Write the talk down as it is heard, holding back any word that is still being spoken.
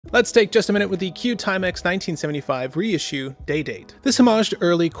Let's take just a minute with the Q Timex 1975 reissue day date. This homage to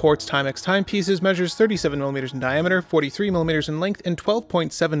early quartz Timex timepieces measures 37mm in diameter, 43mm in length, and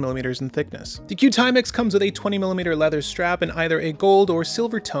 12.7mm in thickness. The Q Timex comes with a 20mm leather strap in either a gold or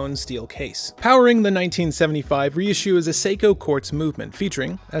silver tone steel case. Powering the 1975 reissue is a Seiko quartz movement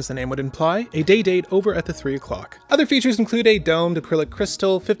featuring, as the name would imply, a day date over at the 3 o'clock. Other features include a domed acrylic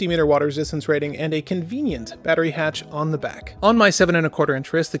crystal, 50-meter water resistance rating, and a convenient battery hatch on the back. On my 7¼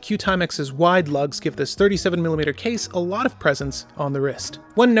 inch wrist, the Q Timex's wide lugs give this 37mm case a lot of presence on the wrist.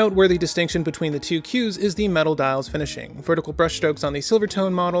 One noteworthy distinction between the two Qs is the metal dials finishing, vertical brushstrokes on the silver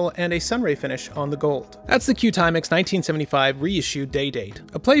tone model, and a sunray finish on the gold. That's the Q Timex 1975 reissue day date,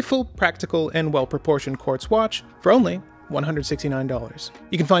 a playful, practical, and well-proportioned quartz watch for only $169.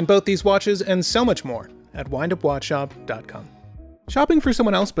 You can find both these watches and so much more at windupwatchshop.com. Shopping for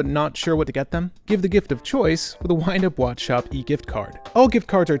someone else but not sure what to get them? Give the gift of choice with a Windup Watch Shop e-gift card. All gift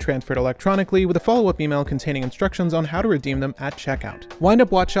cards are transferred electronically with a follow-up email containing instructions on how to redeem them at checkout. Windup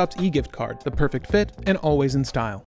Watch Shop's e-gift card, the perfect fit and always in style.